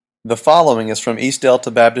The following is from East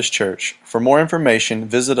Delta Baptist Church. For more information,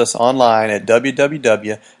 visit us online at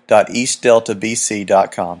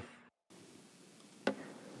www.eastdeltabc.com.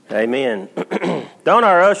 Amen. Don't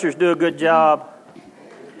our ushers do a good job?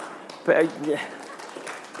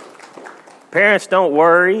 Parents, don't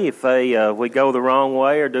worry if we go the wrong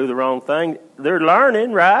way or do the wrong thing. They're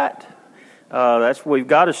learning, right? We've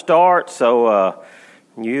got to start. So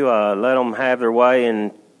you let them have their way,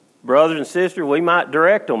 and brothers and sisters, we might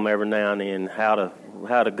direct them every now and then how to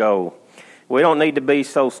go. We don't need to be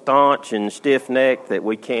so staunch and stiff-necked that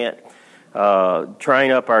we can't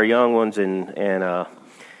train up our young ones, and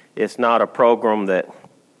it's not a program that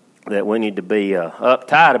we need to be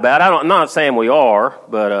uptight about. I'm not saying we are,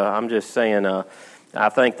 but I'm just saying I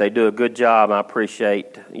think they do a good job. I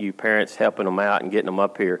appreciate you parents helping them out and getting them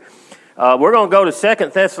up here. We're going to go to 2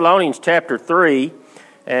 Thessalonians chapter 3,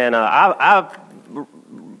 and I've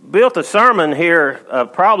built a sermon here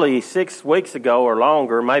probably 6 weeks ago or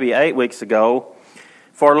longer, maybe 8 weeks ago,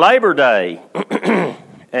 for Labor Day.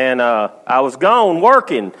 And I was gone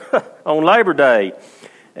working on Labor Day.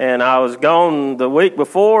 And I was gone the week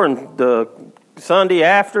before and the Sunday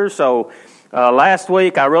after. So last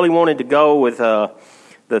week I really wanted to go with the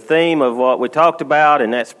theme of what we talked about,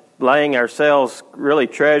 and that's laying ourselves really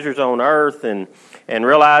treasures on earth and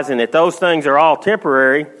realizing that those things are all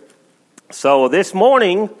temporary. So this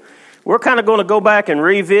morning we're kind of going to go back and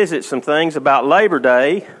revisit some things about Labor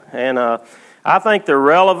Day. And I think they're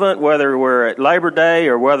relevant whether we're at Labor Day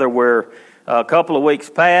or whether we're a couple of weeks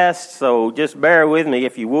past, so just bear with me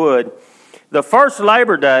if you would. The first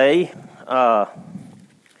Labor Day, I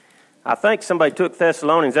think somebody took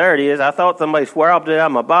Thessalonians. There it is. I thought somebody swabbed it out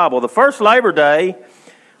of my Bible. The first Labor Day,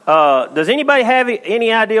 does anybody have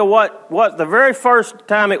any idea what the very first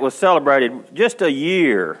time it was celebrated? Just a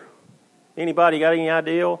year. Anybody got any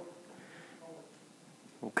idea?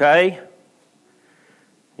 Okay.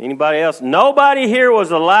 Anybody else? Nobody here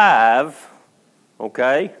was alive.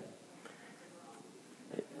 Okay.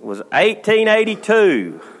 It was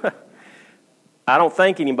 1882. I don't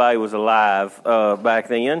think anybody was alive back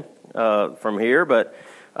then from here, but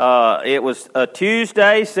it was a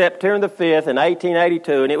Tuesday, September the 5th in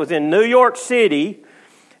 1882, and it was in New York City,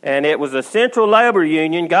 and it was a Central Labor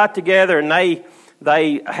Union got together, and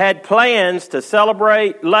they had plans to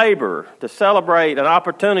celebrate labor, to celebrate an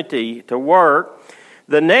opportunity to work.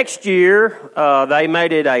 The next year, they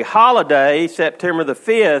made it a holiday, September the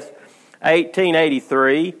 5th,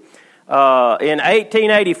 1883. In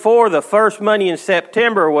 1884, the first Monday in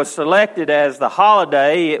September was selected as the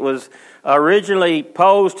holiday. It was originally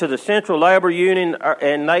posed to the Central Labor Union,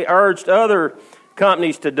 and they urged other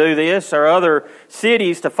companies to do this, or other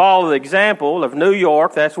cities to follow the example of New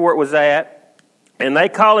York. That's where it was at. And they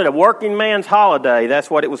call it a working man's holiday.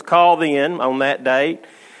 That's what it was called then on that date.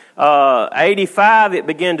 85, it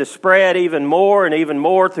began to spread even more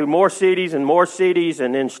through more cities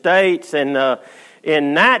and in states. And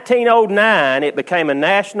in 1909, it became a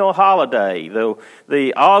national holiday. The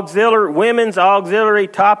Women's Auxiliary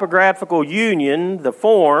Topographical Union, the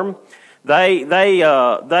form,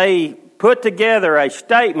 they put together a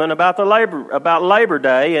statement about Labor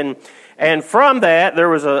Day, and from that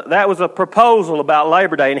that was a proposal about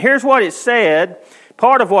Labor Day. And here's what it said.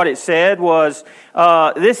 Part of what it said was,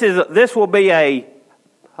 this will be a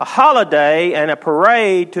holiday and a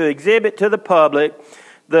parade to exhibit to the public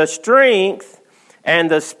the strength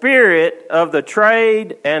and the spirit of the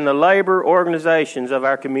trade and the labor organizations of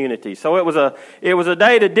our community. So it was a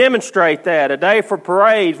day to demonstrate that, a day for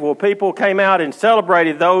parades where people came out and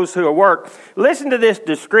celebrated those who worked. Listen to this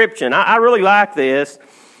description. I really like this.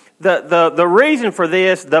 The reason for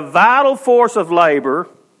this, the vital force of labor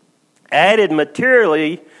added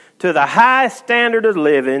materially to the highest standard of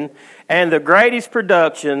living and the greatest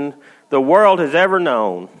production the world has ever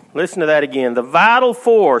known. Listen to that again. The vital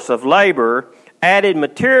force of labor added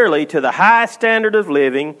materially to the highest standard of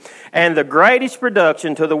living and the greatest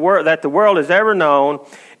production to the world that the world has ever known.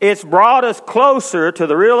 It's brought us closer to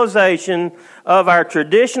the realization of our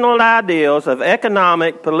traditional ideals of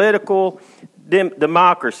economic, political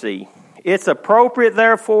democracy. It's appropriate,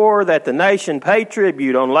 therefore, that the nation pay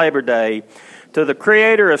tribute on Labor Day to the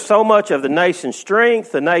creator of so much of the nation's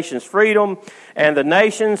strength, the nation's freedom, and the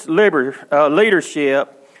nation's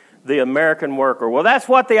leadership, the American worker. Well, that's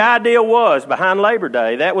what the ideal was behind Labor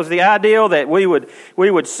Day. That was the ideal, that we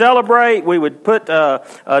would celebrate. We would put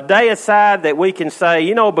a day aside that we can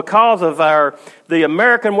say, because of the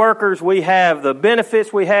American workers, we have the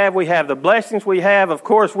benefits we have the blessings we have. Of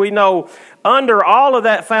course, we know under all of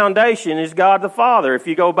that foundation is God the Father. If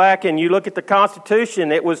you go back and you look at the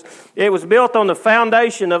Constitution, it was built on the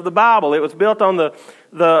foundation of the Bible. It was built on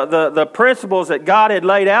the principles that God had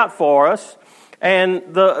laid out for us. And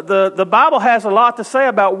the Bible has a lot to say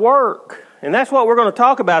about work. And that's what we're going to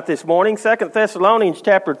talk about this morning. 2 Thessalonians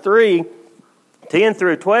chapter 3, 10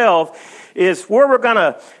 through 12 is where we're going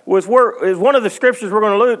to is one of the scriptures we're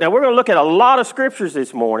going to look. Now we're going to look at a lot of scriptures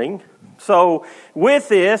this morning. So with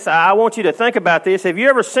this, I want you to think about this. Have you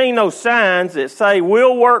ever seen those signs that say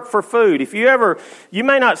 "We'll work for food"? You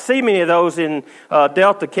may not see many of those in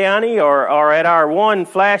Delta County or at our one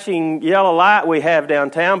flashing yellow light we have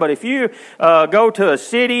downtown. But if you go to a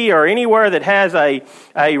city or anywhere that has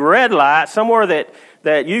a red light, somewhere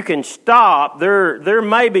that you can stop, there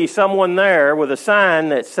may be someone there with a sign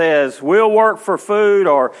that says, "We'll work for food,"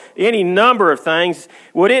 or any number of things.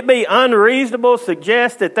 Would it be unreasonable to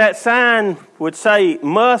suggest that sign would say,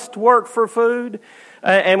 "Must work for food"?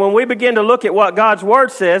 And when we begin to look at what God's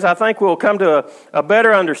Word says, I think we'll come to a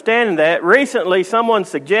better understanding of that. Recently, someone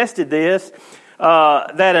suggested this,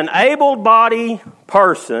 that an able-bodied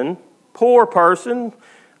person, poor person,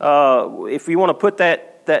 if you want to put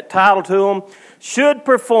that title to them, should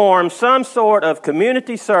perform some sort of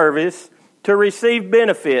community service to receive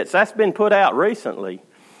benefits. That's been put out recently.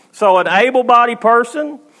 So an able-bodied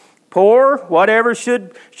person, poor, whatever,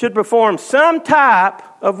 should perform some type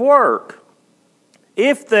of work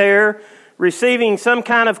if they're receiving some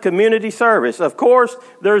kind of community service. Of course,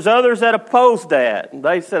 there's others that oppose that.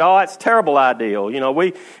 They said, "Oh, that's a terrible ideal. You know,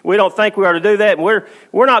 we don't think we ought to do that. And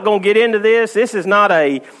we're not going to get into this. This is not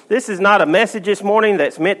a message this morning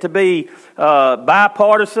that's meant to be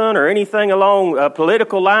bipartisan or anything along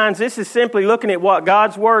political lines. This is simply looking at what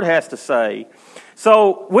God's Word has to say."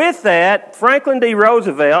 So with that, Franklin D.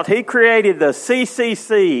 Roosevelt, he created the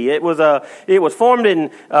CCC. It was formed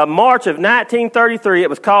in March of 1933. It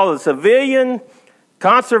was called the Civilian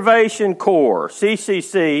Conservation Corps,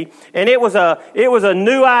 CCC, and it was a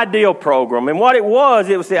new ideal program. And what it was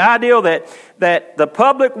the ideal that the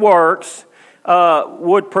public works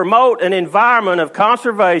would promote an environment of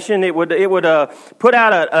conservation. It would put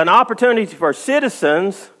out an opportunity for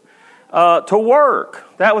citizens to work.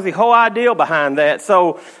 That was the whole ideal behind that.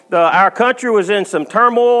 So our country was in some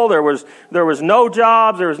turmoil. There was no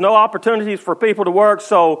jobs. There was no opportunities for people to work.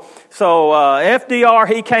 So FDR,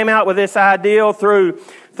 he came out with this ideal through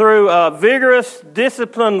vigorous,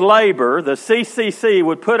 disciplined labor. The CCC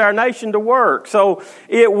would put our nation to work. So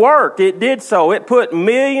it worked. It did so. It put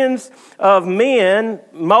millions of men,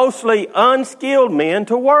 mostly unskilled men,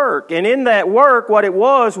 to work. And in that work, what it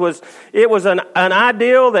was an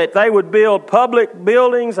ideal that they would build public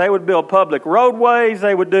buildings, they would build public roadways,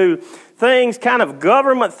 they would do things, kind of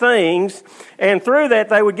government things, and through that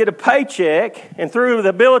they would get a paycheck, and through the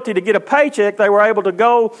ability to get a paycheck, they were able to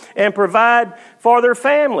go and provide for their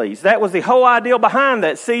families. That was the whole ideal behind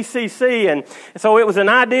that CCC, and so it was an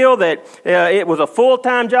ideal that it was a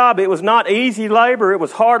full-time job. It was not easy labor, it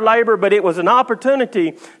was hard labor, but it was an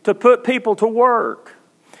opportunity to put people to work.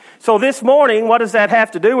 So this morning, what does that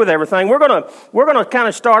have to do with everything? We're going to kind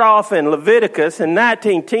of start off in Leviticus in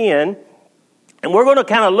 19:10. And we're going to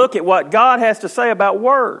kind of look at what God has to say about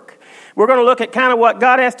work. We're going to look at kind of what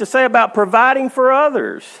God has to say about providing for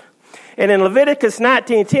others. And in Leviticus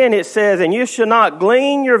 19:10 it says, "And you shall not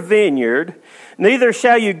glean your vineyard, neither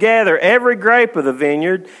shall you gather every grape of the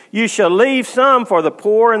vineyard. You shall leave some for the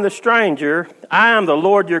poor and the stranger. I am the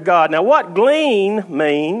Lord your God." Now what glean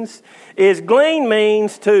means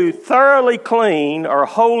to thoroughly clean or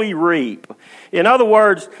wholly reap. In other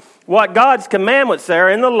words, what God's commandments there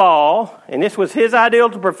in the law, and this was His ideal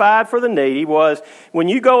to provide for the needy, was when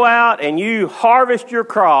you go out and you harvest your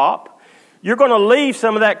crop, you're going to leave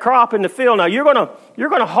some of that crop in the field. Now you're going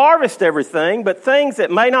to harvest everything, but things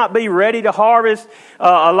that may not be ready to harvest.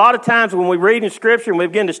 A lot of times when we read in Scripture and we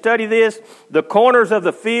begin to study this, the corners of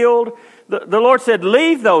the field, the Lord said,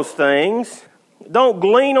 leave those things. Don't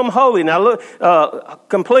glean them wholly. Now look,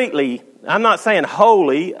 completely. I'm not saying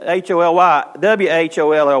wholly, H-O-L-Y,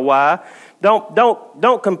 W-H-O-L-L-Y.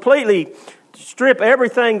 Don't completely strip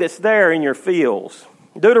everything that's there in your fields.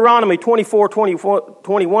 Deuteronomy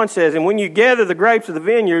 24:21 says, "And when you gather the grapes of the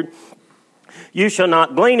vineyard, you shall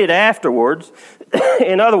not glean it afterwards."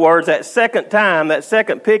 In other words, that second time, that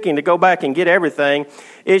second picking to go back and get everything,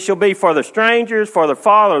 it shall be for the strangers, for the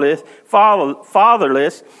fatherless,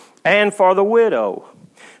 and for the widow.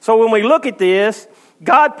 So when we look at this,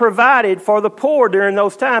 God provided for the poor during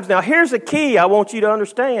those times. Now here's the key I want you to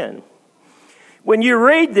understand. When you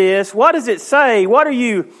read this, what does it say? What are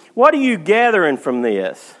you gathering from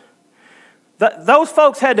this? Those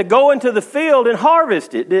folks had to go into the field and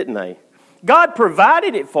harvest it, didn't they? God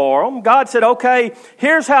provided it for them. God said, okay,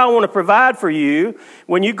 here's how I want to provide for you.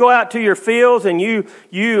 When you go out to your fields and you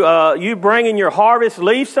bring in your harvest,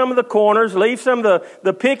 leave some of the corners, leave some of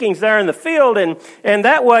the pickings there in the field. And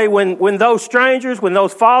that way, when those strangers, when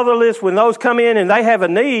those fatherless, when those come in and they have a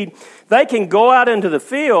need, they can go out into the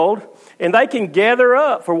field and they can gather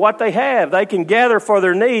up for what they have. They can gather for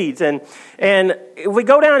their needs. And if we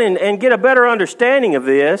go down and get a better understanding of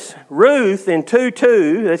this, Ruth in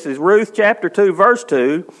 2:2, this is Ruth chapter 2, verse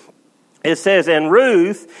 2, it says, and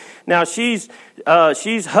Ruth, now she's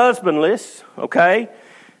husbandless, okay?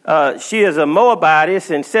 She is a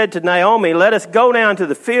Moabitess, and said to Naomi, let us go down to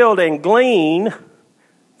the field and glean.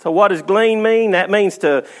 So what does glean mean? That means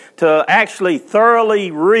to actually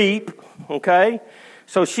thoroughly reap, okay?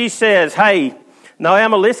 So she says, hey,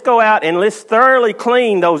 Naomi, let's go out and let's thoroughly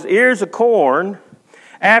clean those ears of corn.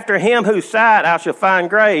 After him whose sight I shall find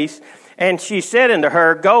grace. And she said unto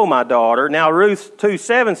her, go, my daughter. Now Ruth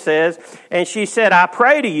 2:7 says, and she said, I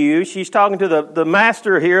pray to you. She's talking to the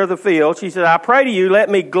master here of the field. She said, I pray to you,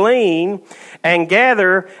 let me glean and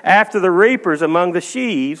gather after the reapers among the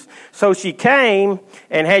sheaves. So she came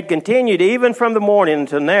and had continued even from the morning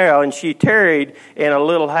until now, and she tarried in a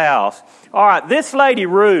little house. All right, this lady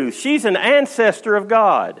Ruth, she's an ancestor of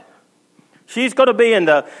God. She's going to be in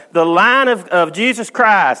the line of Jesus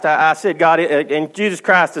Christ. I said God and Jesus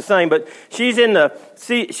Christ the same, but she's in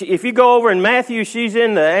if you go over in Matthew, she's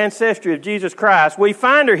in the ancestry of Jesus Christ. We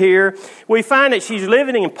find her here. We find that she's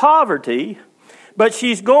living in poverty, but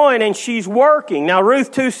she's going and she's working. Now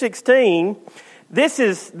Ruth 2:16, this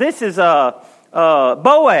is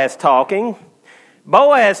Boaz talking.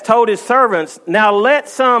 Boaz told his servants, now let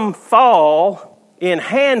some fall in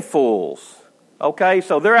handfuls. Okay,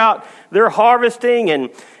 so they're harvesting,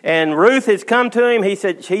 and Ruth has come to him. He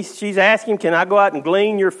said, she's asking, can I go out and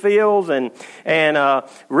glean your fields? And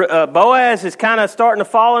Boaz is kind of starting to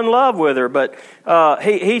fall in love with her, but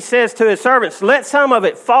he says to his servants, let some of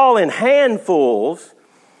it fall in handfuls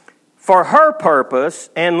for her purpose,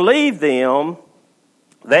 and leave them,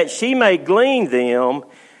 that she may glean them,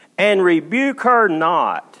 and rebuke her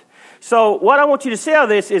not. So what I want you to see out of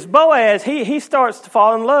this is Boaz, he starts to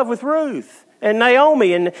fall in love with Ruth and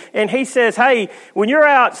Naomi, and he says, hey, when you're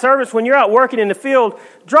out, servants, when you're out working in the field,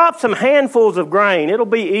 drop some handfuls of grain. It'll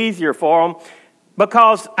be easier for them,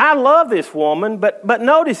 because I love this woman. But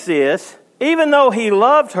notice this, even though he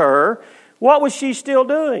loved her, what was she still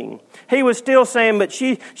doing? He was still saying, but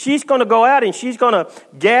she's going to go out and she's going to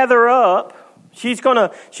gather up. She's going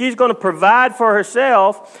to provide for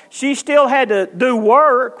herself. She still had to do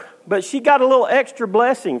work, but she got a little extra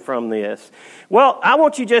blessing from this. Well, I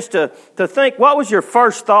want you just to think, what was your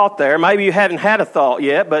first thought there? Maybe you haven't had a thought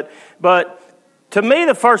yet, but to me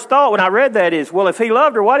the first thought when I read that is, well, if he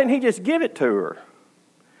loved her, why didn't he just give it to her?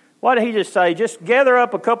 Why didn't he just say, just gather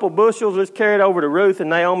up a couple bushels, let's carry it over to Ruth and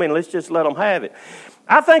Naomi, and let's just let them have it?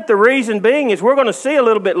 I think the reason being is, we're going to see a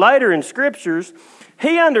little bit later in Scriptures,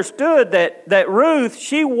 he understood that Ruth,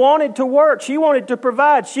 she wanted to work. She wanted to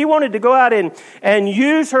provide. She wanted to go out and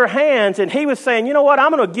use her hands. And he was saying, you know what,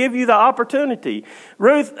 I'm going to give you the opportunity.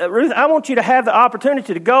 Ruth, I want you to have the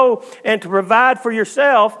opportunity to go and to provide for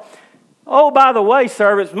yourself. Oh, by the way,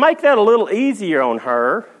 servants, make that a little easier on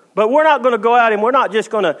her. But we're not going to go out and we're not just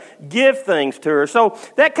going to give things to her. So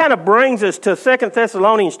that kind of brings us to 2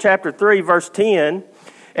 Thessalonians chapter 3, verse 10.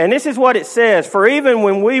 And this is what it says, for even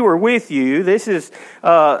when we were with you, this is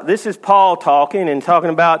Paul talking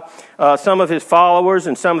about some of his followers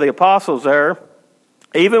and some of the apostles there.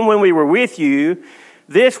 Even when we were with you,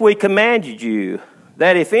 this we commanded you,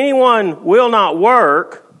 that if anyone will not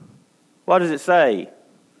work, what does it say?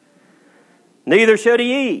 Neither should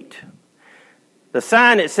he eat. The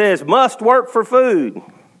sign that says, must work for food.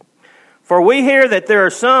 For we hear that there are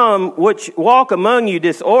some which walk among you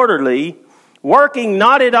disorderly, working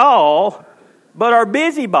not at all, but are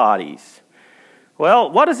busybodies.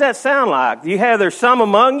 Well, what does that sound like? There's some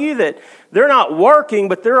among you that they're not working,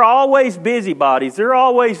 but they're always busybodies. They're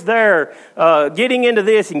always there getting into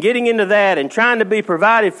this and getting into that and trying to be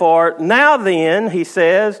provided for. Now then, he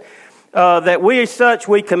says, that we as such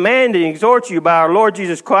we command and exhort you by our Lord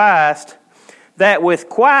Jesus Christ, that with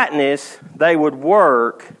quietness they would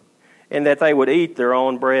work, and that they would eat their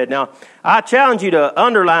own bread. Now, I challenge you to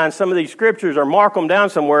underline some of these scriptures or mark them down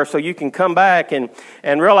somewhere so you can come back and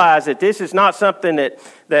realize that this is not something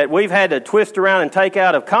that we've had to twist around and take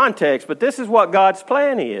out of context, but this is what God's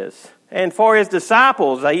plan is. And for his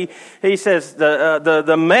disciples, he says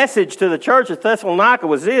the message to the church at Thessalonica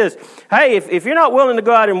was this: hey, if you're not willing to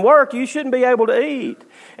go out and work, you shouldn't be able to eat.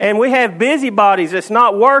 And we have busybodies that's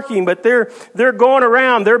not working, but they're going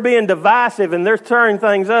around, they're being divisive, and they're stirring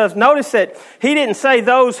things up. Notice that he didn't say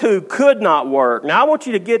those who could not work. Now, I want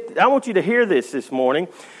you to hear this morning.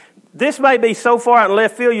 This may be so far out in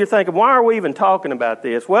left field, you're thinking, why are we even talking about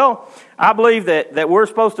this? Well, I believe that we're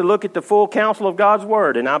supposed to look at the full counsel of God's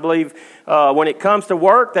Word. And I believe when it comes to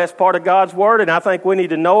work, that's part of God's Word. And I think we need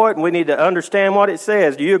to know it and we need to understand what it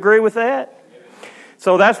says. Do you agree with that?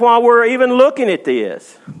 So that's why we're even looking at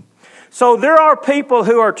this. So there are people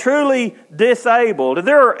who are truly disabled.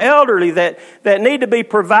 There are elderly that need to be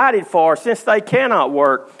provided for since they cannot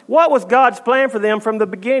work. What was God's plan for them from the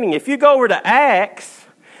beginning? If you go over to Acts,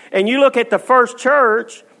 and you look at the first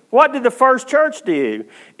church, what did the first church do?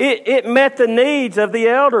 It met the needs of the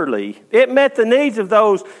elderly. It met the needs of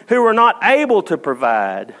those who were not able to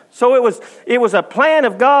provide. So it was a plan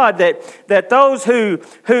of God that those who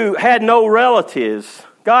had no relatives,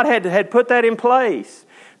 God had put that in place.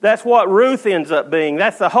 That's what Ruth ends up being.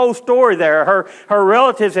 That's the whole story there. Her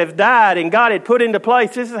relatives have died, and God had put into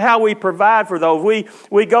place. This is how we provide for those.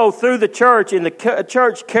 We go through the church, and the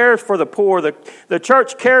church cares for the poor. The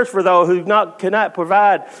church cares for those who cannot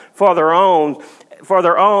provide for their own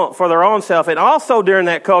self. And also during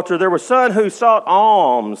that culture, there were some who sought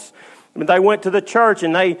alms. They went to the church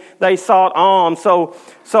and they sought alms.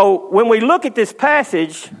 So when we look at this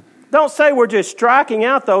passage, don't say we're just striking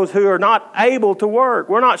out those who are not able to work.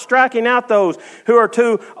 We're not striking out those who are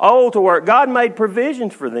too old to work. God made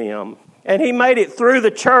provisions for them, and He made it through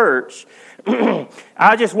the church.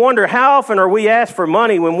 I just wonder, how often are we asked for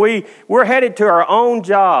money when we're headed to our own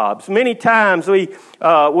jobs? Many times we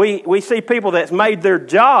see people that's made their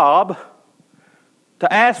job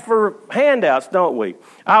to ask for handouts, don't we?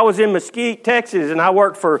 I was in Mesquite, Texas, and I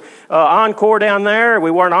worked for Encore down there. We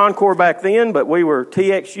weren't Encore back then, but we were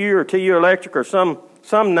TXU or TU Electric or some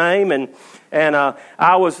name. And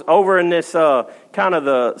I was over in this kind of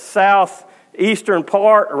the southeastern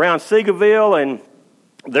part around Seagoville, and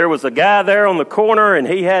there was a guy there on the corner, and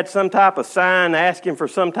he had some type of sign asking for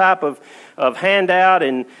some type of handout,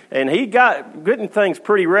 and he getting things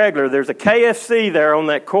pretty regular. There's a KFC there on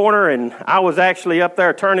that corner, and I was actually up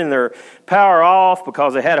there turning their power off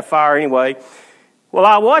because they had a fire anyway. Well,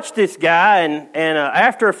 I watched this guy, and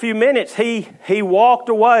after a few minutes, he walked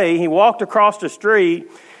away. He walked across the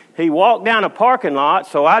street. He walked down a parking lot,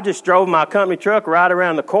 so I just drove my company truck right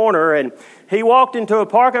around the corner, and he walked into a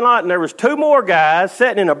parking lot, and there was two more guys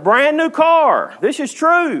sitting in a brand new car. This is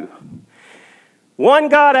true. One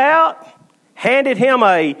got out, handed him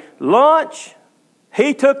a lunch.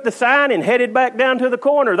 He took the sign and headed back down to the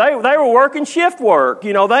corner. They were working shift work.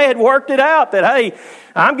 You know, they had worked it out that, hey,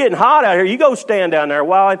 I'm getting hot out here. You go stand down there a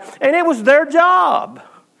while. And it was their job.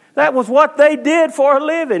 That was what they did for a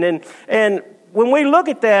living. And when we look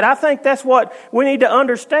at that, I think that's what we need to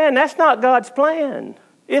understand. That's not God's plan.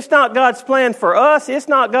 It's not God's plan for us. It's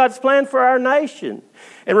not God's plan for our nation.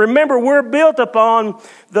 And remember, we're built upon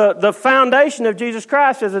the foundation of Jesus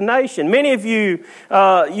Christ as a nation. Many of you,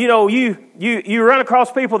 you run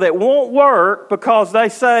across people that won't work because they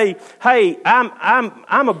say, "Hey,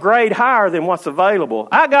 I'm a grade higher than what's available."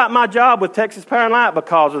 I got my job with Texas Power and Light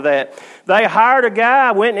because of that. They hired a guy.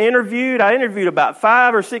 I went and interviewed. I interviewed about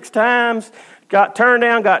 5 or 6 times. Got turned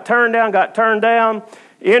down.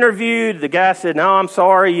 Interviewed. The guy said, "No, I'm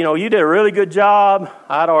sorry. You did a really good job."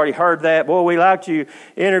 I'd already heard that. "Boy, we liked you.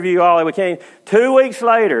 Interview all that we can." 2 weeks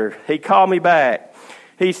later, he called me back.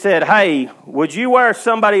 He said, "Hey, would you wear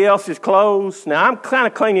somebody else's clothes?" Now, I'm kind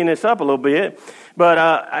of cleaning this up a little bit. But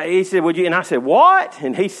he said, "Would you?" And I said, "What?"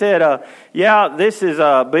 And he said, "Yeah, this is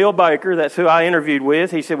Bill Baker. That's who I interviewed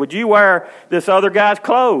with." He said, "Would you wear this other guy's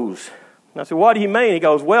clothes?" And I said, "What do you mean?" He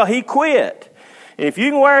goes, "Well, he quit. If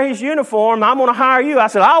you can wear his uniform, I'm going to hire you." I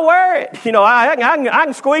said, "I'll wear it. I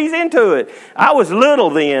can squeeze into it." I was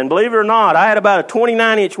little then, believe it or not. I had about a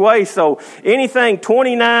 29-inch waist, so anything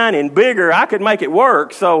 29 and bigger, I could make it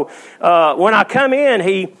work. So when I come in,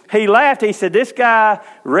 he laughed. He said, "This guy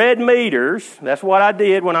read meters." That's what I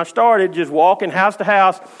did when I started, just walking house to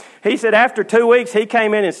house. He said after 2 weeks, he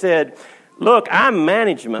came in and said, "Look, I'm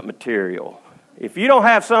management material. If you don't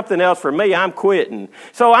have something else for me, I'm quitting."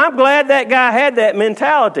 So I'm glad that guy had that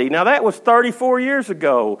mentality. Now, that was 34 years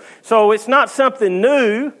ago. So it's not something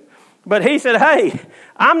new. But he said, "Hey,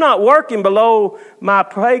 I'm not working below my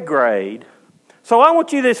pay grade." So I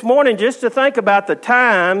want you this morning just to think about the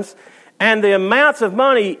times and the amounts of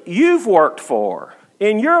money you've worked for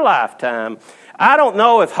in your lifetime. I don't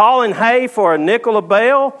know if hauling hay for a nickel a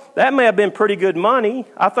bale, that may have been pretty good money.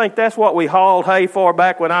 I think that's what we hauled hay for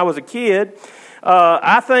back when I was a kid.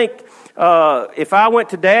 I think if I went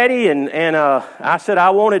to Daddy and I said I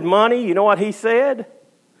wanted money, you know what he said?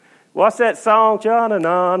 What's that song?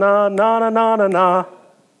 Na-na-na-na-na-na-na.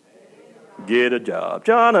 Get a job.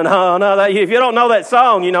 Na-na-na. If you don't know that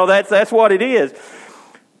song, you know that's what it is.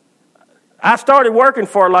 I started working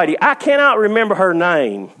for a lady. I cannot remember her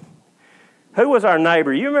name. Who was our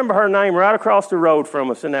neighbor? You remember her name right across the road from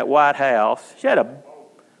us in that white house? She had a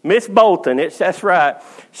Miss Bolton. That's right.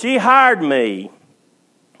 She hired me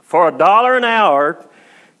for $1 an hour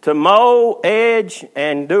to mow, edge,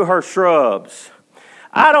 and do her shrubs.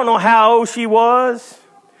 I don't know how old she was.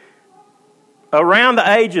 Around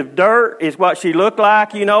the age of dirt is what she looked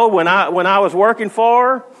like, when I was working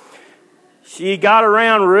for her. She got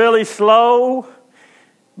around really slow,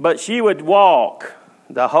 but she would walk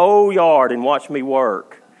the whole yard and watch me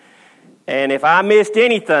work. And if I missed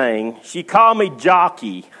anything, she called me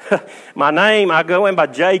Jockey. My name, I go in by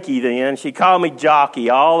Jakey then. She called me Jockey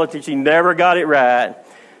all the time. She never got it right.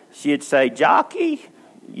 She'd say, Jockey,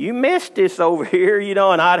 you missed this over here,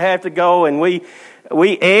 and I'd have to go, and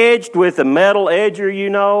we edged with a metal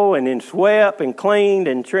edger, and then swept and cleaned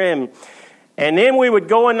and trimmed. And then we would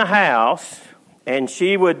go in the house, and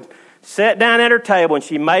she would sit down at her table, and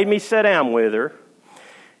she made me sit down with her.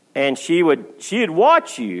 And she'd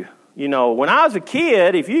watch you. When I was a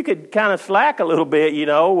kid, if you could kind of slack a little bit,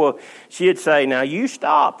 well, she'd say, now you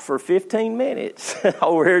stop for 15 minutes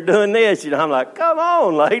over here doing this. I'm like, come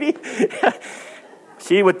on, lady.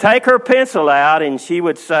 She would take her pencil out and she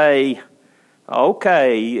would say,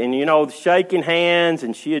 okay. And, shaking hands,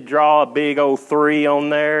 and she'd draw a big old 3 on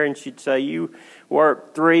there. And she'd say, you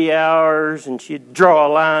work 3 hours. And she'd draw a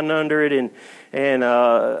line under it.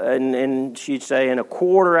 And she'd say in a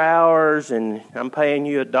quarter hours, and I'm paying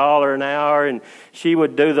you $1 an hour. And she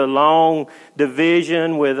would do the long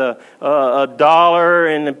division with a dollar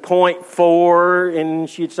and a 0.4, and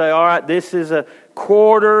she'd say, all right, this is a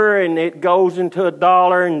quarter, and it goes into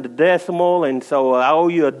 $1 and the decimal, and so I owe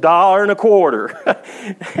you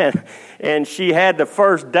 $1.25. And she had the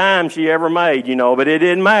first dime she ever made, but it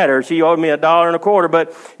didn't matter. She owed me $1.25.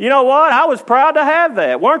 But you know what? I was proud to have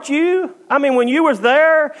that, weren't you? I mean, when you was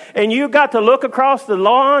there and you got to look across the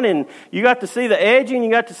lawn and you got to see the edging,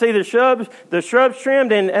 you got to see the shrubs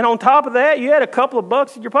trimmed, and on top of that, you had a couple of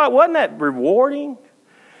bucks in your pocket. Wasn't that rewarding?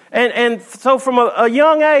 And so from a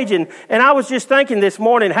young age, and I was just thinking this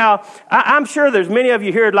morning how I'm sure there's many of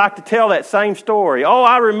you here who'd like to tell that same story. Oh,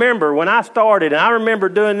 I remember when I started, and I remember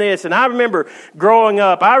doing this, and I remember growing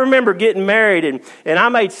up. I remember getting married, and I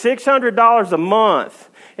made $600 a month.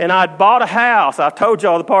 And I'd bought a house. I told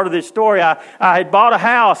y'all the part of this story. I had bought a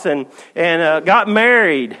house and got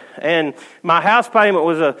married. And my house payment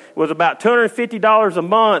was about $250 a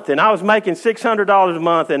month. And I was making $600 a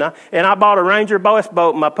month. And I bought a Ranger boat.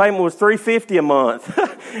 And my payment was $350 a month.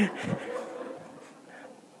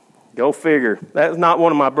 Go figure. That was not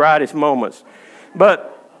one of my brightest moments.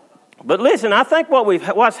 But listen, I think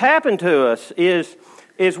what's happened to us is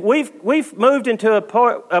we've moved into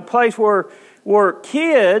a place where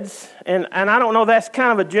kids, and I don't know, that's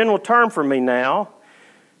kind of a general term for me now,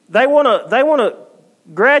 they want to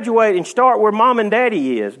graduate and start where mom and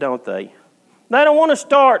daddy is, don't they? They don't want to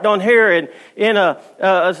start down here in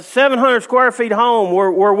a 700 square feet home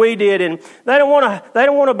where we did, and they don't want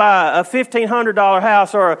to buy a $1,500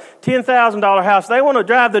 house or a $10,000 house. They want to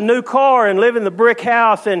drive the new car and live in the brick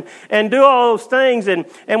house and do all those things. And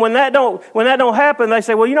when that don't happen, they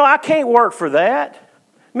say, well, I can't work for that.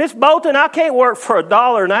 Miss Bolton, I can't work for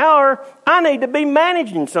 $1 an hour. I need to be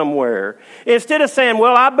managing somewhere. Instead of saying,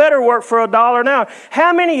 well, I better work for $1 an hour.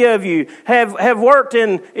 How many of you have worked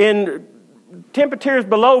in temperatures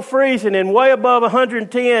below freezing and way above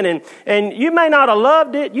 110, and you may not have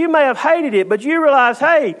loved it, you may have hated it, but you realize,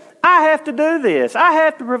 hey, I have to do this. I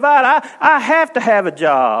have to provide. I have to have a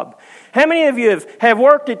job. How many of you have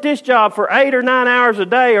worked at this job for 8 or 9 hours a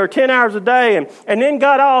day or 10 hours a day and then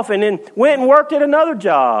got off and then went and worked at another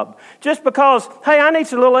job just because, hey, I need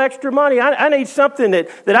some little extra money. I need something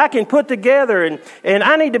that I can put together and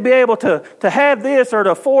I need to be able to have this or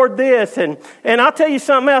to afford this. And I'll tell you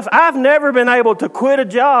something else. I've never been able to quit a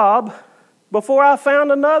job before I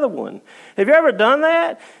found another one. Have you ever done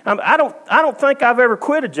that? I don't think I've ever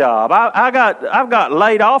quit a job. I've got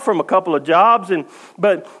laid off from a couple of jobs,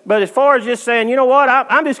 but as far as just saying, you know what,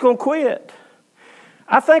 I'm just going to quit.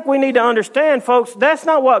 I think we need to understand, folks, that's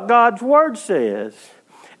not what God's Word says.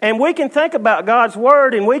 And we can think about God's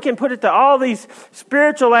Word and we can put it to all these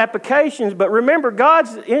spiritual applications, but remember,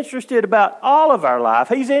 God's interested about all of our life.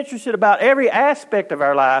 He's interested about every aspect of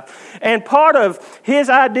our life. And part of His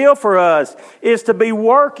ideal for us is to be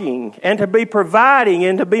working and to be providing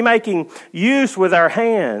and to be making use with our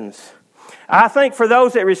hands. I think for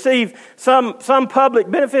those that receive some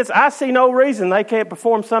public benefits, I see no reason they can't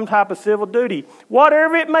perform some type of civil duty,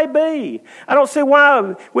 whatever it may be. I don't see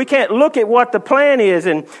why we can't look at what the plan is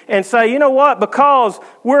and say, you know what, because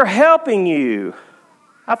we're helping you.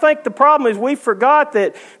 I think the problem is we forgot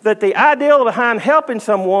that the ideal behind helping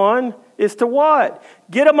someone is to what?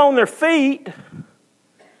 Get them on their feet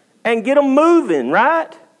and get them moving,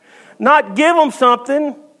 right? Not give them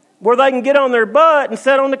something where they can get on their butt and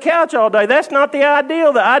sit on the couch all day. That's not the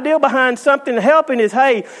ideal. The ideal behind something helping is,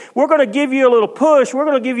 hey, we're going to give you a little push, we're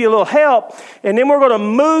going to give you a little help, and then we're going to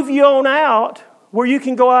move you on out where you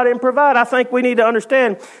can go out and provide. I think we need to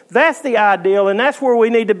understand that's the ideal, and that's where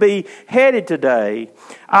we need to be headed today.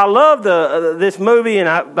 I love this movie,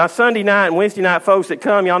 and my Sunday night and Wednesday night folks that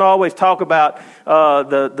come, y'all always talk about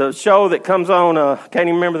the show that comes on, can't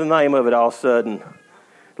even remember the name of it all of a sudden,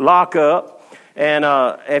 Lock Up. And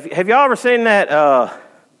have y'all ever seen that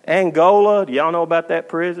Angola? Do y'all know about that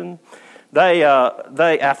prison?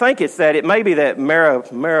 I think it's that. It may be that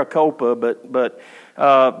Maricopa, but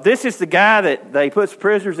this is the guy that they puts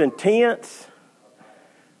prisoners in tents.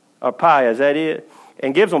 Or Paya, is that it?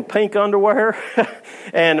 And gives them pink underwear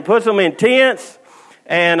and puts them in tents.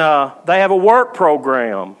 And they have a work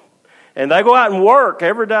program, and they go out and work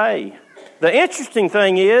every day. The interesting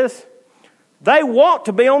thing is, they want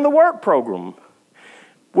to be on the work program.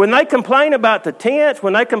 When they complain about the tents,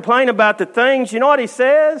 when they complain about the things, you know what he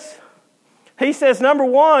says? He says, number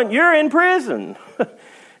one, you're in prison.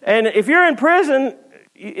 And if you're in prison,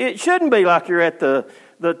 it shouldn't be like you're at the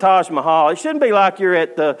Taj Mahal. It shouldn't be like you're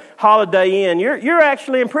at the Holiday Inn. You're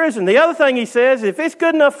actually in prison. The other thing he says, if it's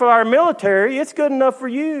good enough for our military, it's good enough for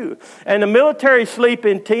you. And the military sleep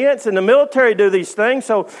in tents, and the military do these things.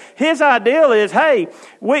 So his ideal is, hey,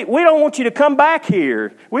 we don't want you to come back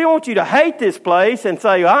here. We want you to hate this place and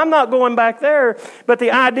say, I'm not going back there. But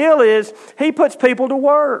the ideal is he puts people to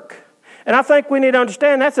work. And I think we need to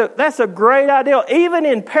understand that's a great ideal. Even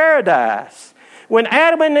in paradise, when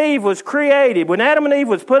Adam and Eve was created, when Adam and Eve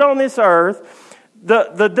was put on this earth,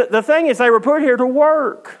 the thing is they were put here to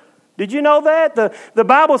work. Did you know that? The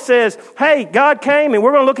Bible says, hey, God came, and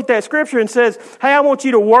we're going to look at that scripture and says, hey, I want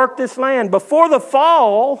you to work this land. Before the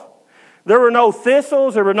fall, there were no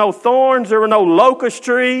thistles, there were no thorns, there were no locust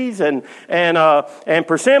trees and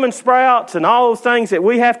persimmon sprouts and all those things that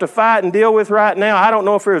we have to fight and deal with right now. I don't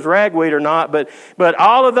know if it was ragweed or not, but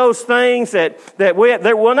all of those things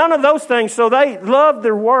none of those things. So they loved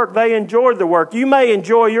their work, they enjoyed their work. You may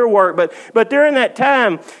enjoy your work, but during that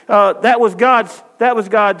time, that was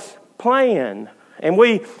God's plan. And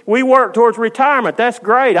we work towards retirement. That's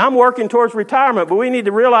great. I'm working towards retirement. But we need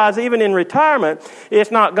to realize even in retirement,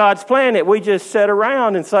 it's not God's plan that we just sit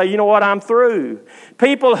around and say, you know what, I'm through.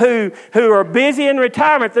 People who are busy in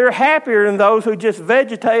retirement, they're happier than those who just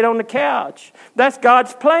vegetate on the couch. That's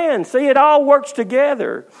God's plan. See, it all works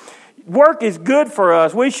together. Work is good for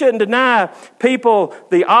us. We shouldn't deny people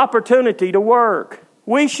the opportunity to work.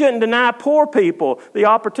 We shouldn't deny poor people the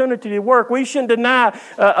opportunity to work. We shouldn't deny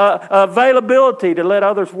availability to let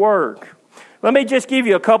others work. Let me just give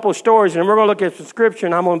you a couple of stories, and we're going to look at the scripture,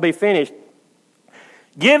 and I'm going to be finished.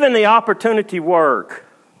 Given the opportunity to work.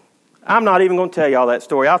 I'm not even going to tell you all that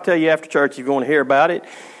story. I'll tell you after church if you want to hear about it.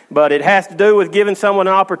 But it has to do with giving someone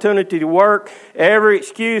an opportunity to work. Every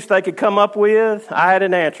excuse they could come up with, I had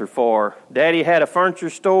an answer for. Daddy had a furniture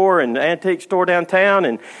store and antique store downtown,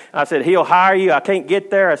 and I said, he'll hire you. I can't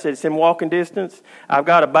get there. I said, it's in walking distance. I've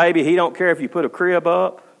got a baby. He don't care if you put a crib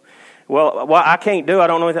up. Well, I can't do. I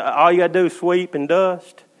don't know. All you got to do is sweep and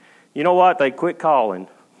dust. You know what? They quit calling.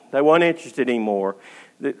 They weren't interested anymore.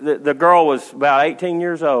 The girl was about 18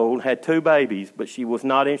 years old, had 2 babies, but she was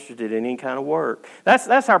not interested in any kind of work.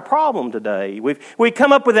 That's our problem today. We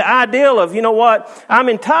come up with the ideal of, you know what, I'm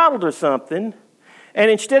entitled to something,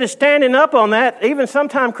 and instead of standing up on that, even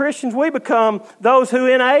sometimes Christians, we become those who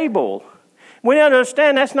enable. We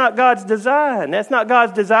understand that's not God's design. That's not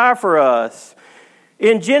God's desire for us.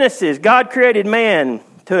 In Genesis, God created man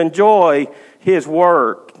to enjoy his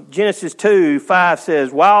work. Genesis 2:5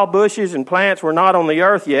 says, wild bushes and plants were not on the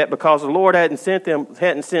earth yet because the Lord hadn't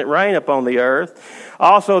sent rain upon the earth.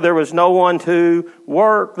 Also, there was no one to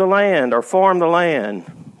work the land or farm the land.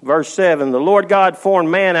 Verse 7, the Lord God formed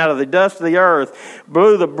man out of the dust of the earth,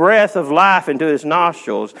 blew the breath of life into his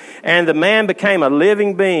nostrils, and the man became a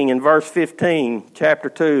living being. In verse 15, chapter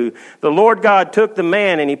 2, the Lord God took the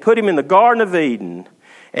man and he put him in the Garden of Eden,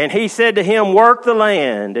 and he said to him, work the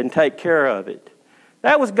land and take care of it.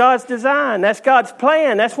 That was God's design. That's God's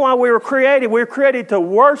plan. That's why we were created. We were created to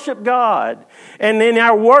worship God. And in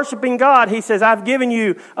our worshiping God, he says, I've given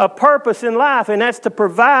you a purpose in life, and that's to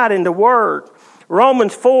provide and to work.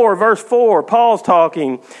 Romans 4, verse 4, Paul's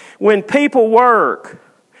talking. When people work,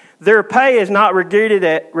 their pay is not regarded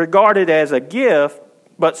as a gift,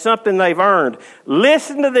 but something they've earned.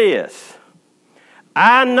 Listen to this.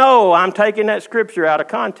 I know I'm taking that scripture out of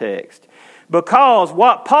context, because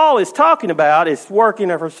what Paul is talking about is working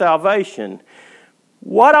for salvation.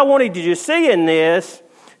 What I wanted you to see in this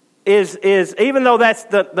is even though that's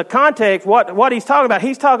the context, what he's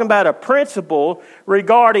talking about a principle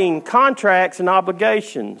regarding contracts and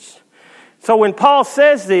obligations. So when Paul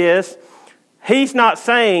says this, he's not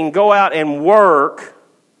saying go out and work.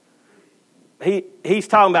 He's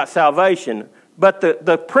talking about salvation. But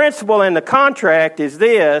the principle in the contract is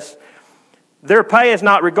this: their pay is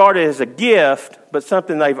not regarded as a gift, but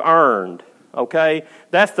something they've earned. Okay?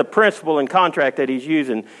 That's the principle in contract that he's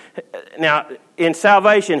using. Now, in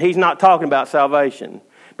salvation, he's not talking about salvation.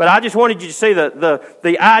 But I just wanted you to see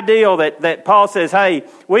the ideal that Paul says, hey,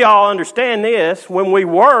 we all understand this. When we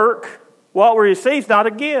work, what we receive is not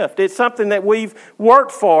a gift. It's something that we've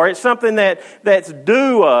worked for. It's something that's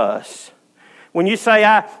due us. When you say,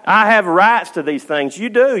 I have rights to these things, you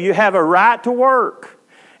do. You have a right to work.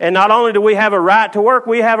 And not only do we have a right to work,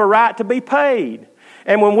 we have a right to be paid.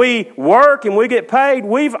 And when we work and we get paid,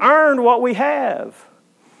 we've earned what we have.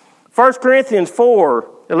 1 Corinthians 4,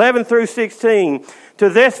 11 through 16. To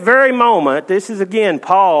this very moment, this is again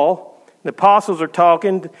Paul, the apostles are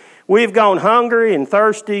talking, we've gone hungry and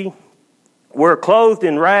thirsty. We're clothed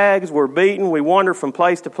in rags, we're beaten, we wander from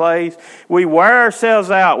place to place. We wear ourselves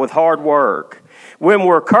out with hard work. When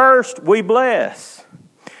we're cursed, we bless.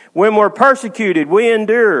 When we're persecuted, we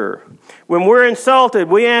endure. When we're insulted,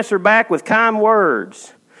 we answer back with kind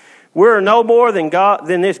words. We're no more than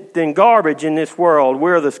garbage in this world.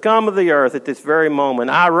 We're the scum of the earth at this very moment.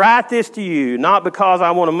 I write this to you, not because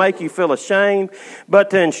I want to make you feel ashamed, but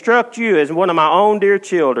to instruct you as one of my own dear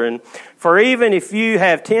children. For even if you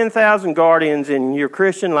have 10,000 guardians in your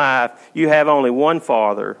Christian life, you have only one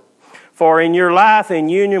Father. For in your life in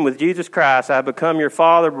union with Jesus Christ, I have become your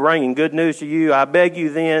Father, bringing good news to you. I beg you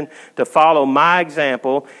then to follow my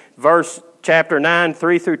example. Chapter 9,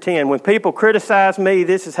 3 through 10. When people criticize me,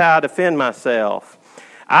 this is how I defend myself.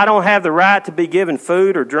 I don't have the right to be given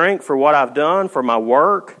food or drink for what I've done, for my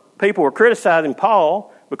work. People were criticizing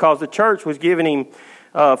Paul because the church was giving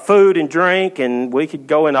him food and drink, and we could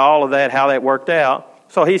go into all of that, how that worked out.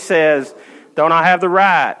 So he says, don't I have the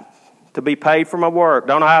right to be paid for my work?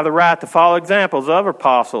 Don't I have the right to follow examples of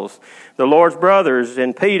apostles, the Lord's brothers,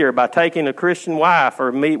 and Peter by taking a Christian wife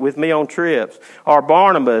or meet with me on trips, or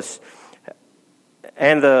Barnabas,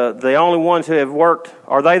 and the only ones who have worked,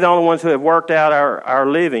 are they the only ones who have worked out our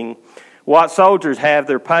living? What soldiers have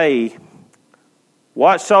their pay?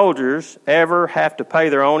 What soldiers ever have to pay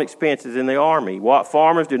their own expenses in the army? What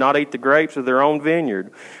farmers do not eat the grapes of their own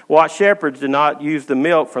vineyard? What shepherds do not use the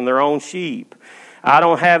milk from their own sheep? I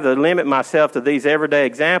don't have to limit myself to these everyday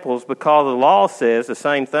examples because the law says the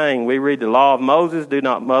same thing. We read the law of Moses, do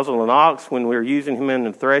not muzzle an ox when we're using him in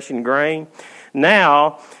the threshing grain.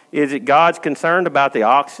 Now, is it God's concerned about the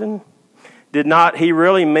oxen? Did not he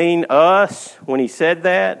really mean us when he said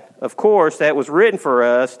that? Of course, that was written for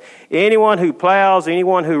us. Anyone who plows,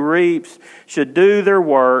 anyone who reaps should do their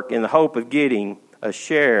work in the hope of getting a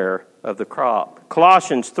share of the crop.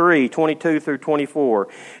 Colossians 3, 22 through 24.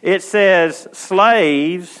 It says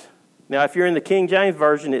slaves. Now, if you're in the King James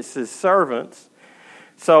Version, it says servants.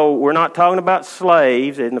 So we're not talking about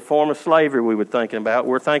slaves in the form of slavery we were thinking about.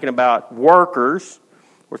 We're thinking about workers.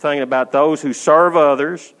 We're thinking about those who serve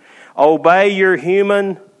others. Obey your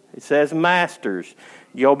human, it says masters.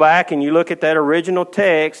 You go back and you look at that original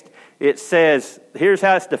text, it says, here's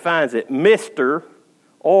how it defines it, Mr.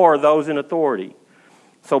 or those in authority.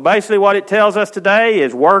 So basically what it tells us today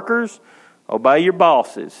is workers, obey your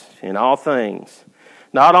bosses in all things.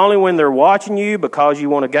 Not only when they're watching you because you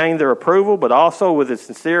want to gain their approval, but also with a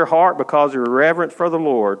sincere heart because you're reverent for the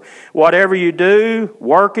Lord. Whatever you do,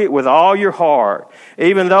 work it with all your heart,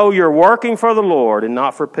 even though you're working for the Lord and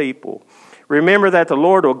not for people. Remember that the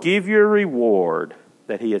Lord will give you a reward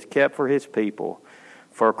that he has kept for his people.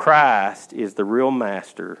 For Christ is the real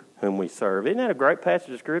master whom we serve. Isn't that a great passage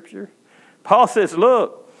of Scripture? Paul says,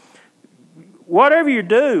 look, whatever you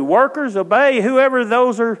do, workers, obey whoever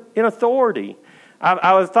those are in authority.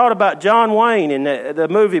 I thought about John Wayne in the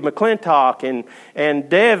movie McClintock, and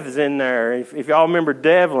Dev's in there. If y'all remember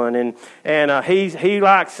Devlin, and he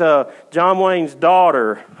likes John Wayne's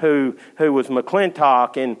daughter, who was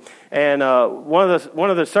McClintock, and one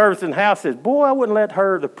of the servants in the house says, "Boy, I wouldn't let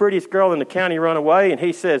her, the prettiest girl in the county, run away." And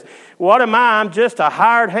he says, "What am I? I'm just a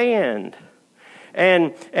hired hand."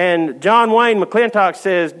 And John Wayne McClintock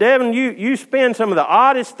says, Devin, you spin some of the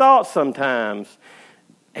oddest thoughts sometimes.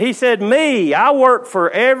 He said, I work for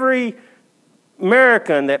every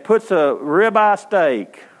American that puts a ribeye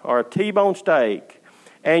steak or a T-bone steak.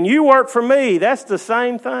 And you work for me. That's the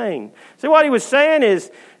same thing. See, what he was saying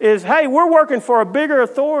is, hey, we're working for a bigger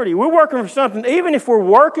authority. We're working for something. Even if we're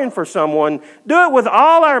working for someone, do it with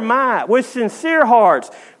all our might, with sincere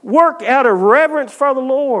hearts. Work out of reverence for the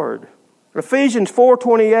Lord. Ephesians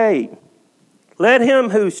 4:28. Let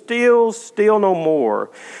him who steals steal no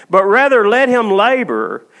more, but rather let him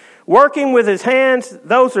labor, working with his hands,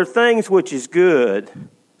 those are things which is good,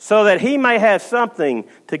 so that he may have something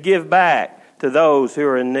to give back to those who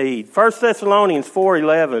are in need. 1 Thessalonians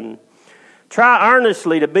 4:11. Try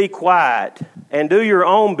earnestly to be quiet and do your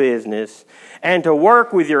own business and to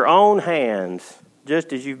work with your own hands,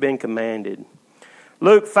 just as you've been commanded.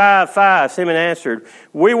 Luke 5:5, Simon answered,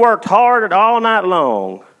 we worked hard all night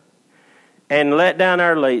long and let down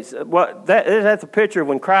our leads. That's a picture of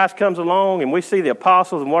when Christ comes along and we see the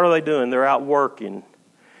apostles, and what are they doing? They're out working.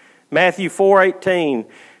 Matthew 4:18.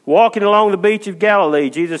 Walking along the beach of Galilee,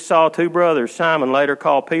 Jesus saw two brothers, Simon, later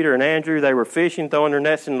called Peter, and Andrew. They were fishing, throwing their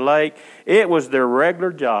nets in the lake. It was their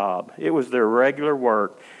regular job. It was their regular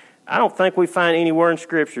work. I don't think we find anywhere in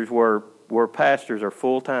Scriptures where pastors are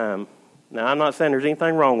full-time. Now, I'm not saying there's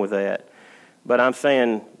anything wrong with that, but I'm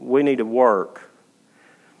saying we need to work.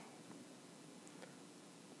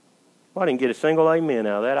 Well, I didn't get a single amen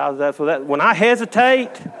out of that. When I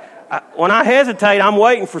hesitate, I'm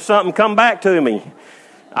waiting for something to come back to me.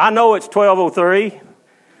 I know it's 12:03.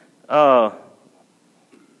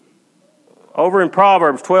 Over in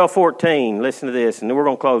Proverbs 12:14, listen to this, and then we're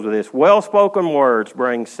going to close with this. Well-spoken words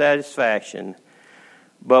bring satisfaction,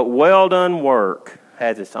 but well-done work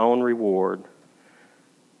has its own reward.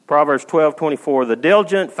 Proverbs 12:24, the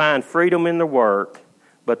diligent find freedom in their work,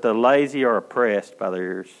 but the lazy are oppressed by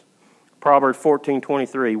theirs. Proverbs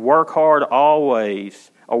 14:23,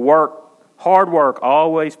 hard work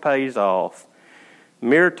always pays off.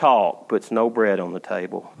 Mere talk puts no bread on the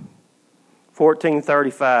table.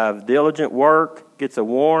 14:35, diligent work gets a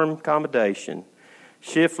warm commendation.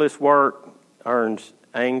 Shiftless work earns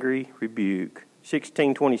angry rebuke.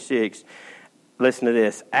 16:26, listen to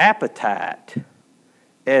this, appetite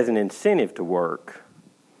as an incentive to work.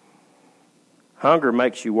 Hunger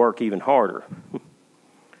makes you work even harder.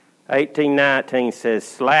 18:19 says,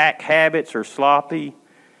 slack habits are sloppy,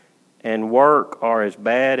 and work are as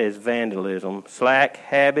bad as vandalism. Slack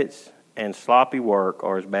habits and sloppy work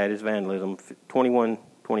are as bad as vandalism.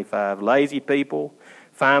 21:25. Lazy people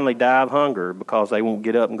finally die of hunger because they won't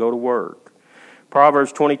get up and go to work.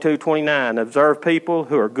 Proverbs 22:29. Observe people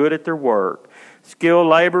who are good at their work. Skilled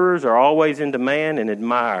laborers are always in demand and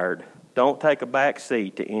admired. Don't take a back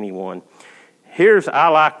seat to anyone. I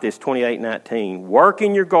like this 28:19. Work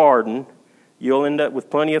in your garden, you'll end up with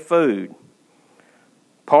plenty of food.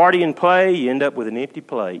 Party and play, you end up with an empty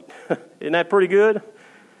plate. Isn't that pretty good?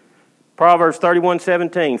 Proverbs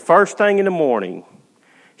 31:17. First thing in the morning,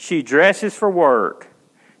 she dresses for work.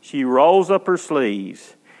 She rolls up her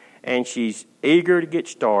sleeves, and she's eager to get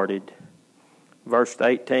started. Verse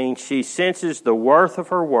 18. She senses the worth of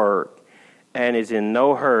her work and is in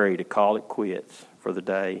no hurry to call it quits for the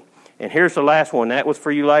day. And here's the last one. That was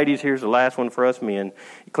for you ladies. Here's the last one for us men.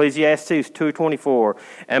 Ecclesiastes 2:24.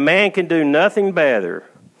 A man can do nothing better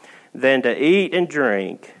than to eat and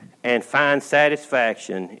drink and find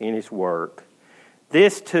satisfaction in his work.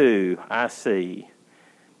 This, too, I see,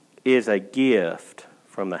 is a gift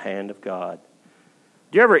from the hand of God.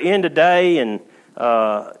 Do you ever end a day, and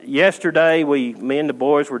yesterday me and the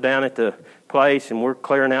boys were down at the place, and we're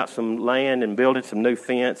clearing out some land and building some new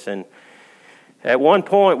fence, and at one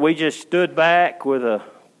point we just stood back with a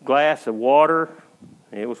glass of water.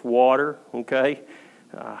 It was water, okay?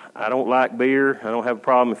 I don't like beer. I don't have a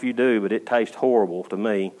problem if you do, but it tastes horrible to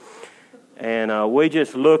me. And we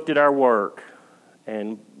just looked at our work,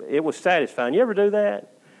 and it was satisfying. You ever do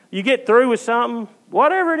that? You get through with something,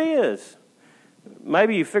 whatever it is.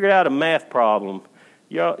 Maybe you figured out a math problem.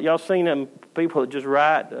 Y'all seen them people that just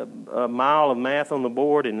write a mile of math on the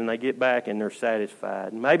board, and then they get back and they're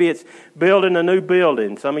satisfied. Maybe it's building a new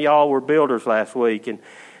building. Some of y'all were builders last week, and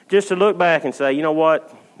just to look back and say, you know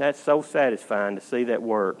what? That's so satisfying to see that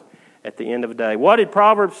work at the end of the day. What did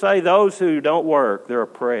Proverbs say? Those who don't work, they're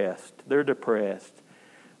oppressed. They're depressed.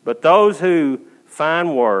 But those who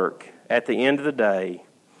find work at the end of the day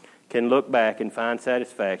can look back and find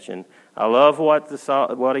satisfaction. I love what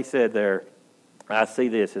he said there. I see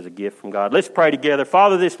this as a gift from God. Let's pray together.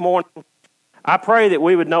 Father, this morning, I pray that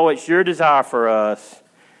we would know it's your desire for us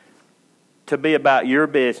to be about your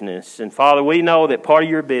business. And Father, we know that part of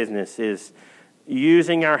your business is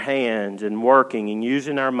using our hands and working and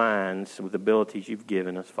using our minds with the abilities you've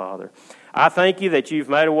given us, Father. I thank you that you've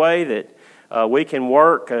made a way that we can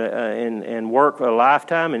work and work for a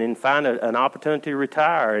lifetime and then find an opportunity to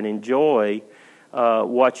retire and enjoy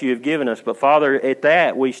what you have given us. But Father, at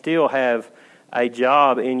that, we still have a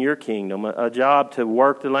job in your kingdom, a job to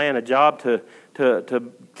work the land, a job to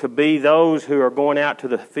be those who are going out to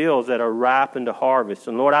the fields that are ripe into harvest.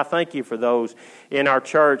 And Lord, I thank you for those in our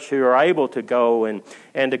church who are able to go and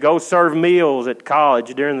to go serve meals at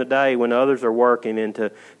college during the day when others are working, and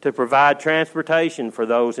to provide transportation for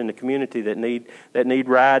those in the community that need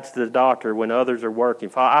rides to the doctor when others are working.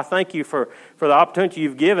 Father, I thank you for the opportunity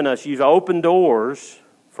you've given us. You've opened doors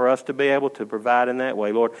for us to be able to provide in that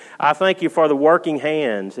way, Lord. I thank you for the working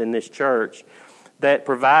hands in this church that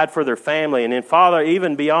provide for their family. And then, Father,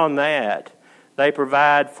 even beyond that, they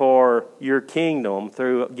provide for your kingdom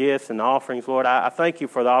through gifts and offerings. Lord, I thank you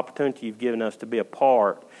for the opportunity you've given us to be a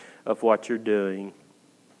part of what you're doing.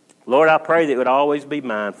 Lord, I pray that we would always be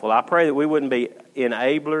mindful. I pray that we wouldn't be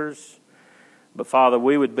enablers, but, Father,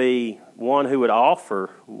 we would be one who would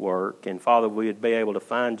offer work. And, Father, we would be able to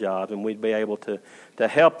find jobs, and we'd be able to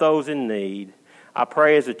help those in need. I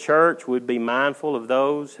pray as a church we'd be mindful of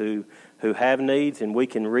those who have needs, and we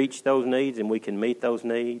can reach those needs and we can meet those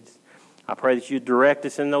needs. I pray that you direct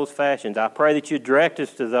us in those fashions. I pray that you direct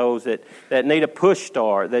us to those that need a push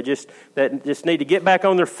start, that just need to get back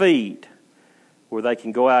on their feet, where they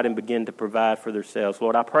can go out and begin to provide for themselves.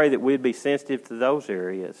 Lord, I pray that we'd be sensitive to those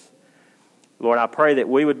areas. Lord, I pray that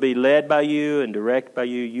we would be led by you and directed by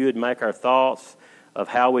you. You would make our thoughts of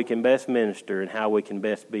how we can best minister and how we can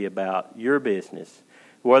best be about your business.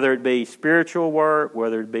 Whether it be spiritual work,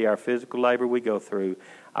 whether it be our physical labor we go through,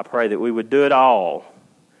 I pray that we would do it all,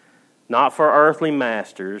 not for earthly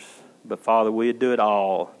masters, but, Father, we would do it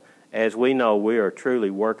all as we know we are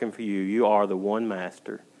truly working for you. You are the one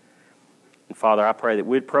master. And, Father, I pray that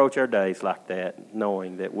we'd approach our days like that,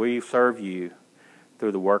 knowing that we serve you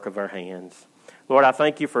through the work of our hands. Lord, I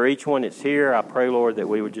thank you for each one that's here. I pray, Lord, that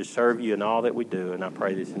we would just serve you in all that we do, and I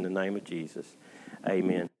pray this in the name of Jesus.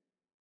 Amen.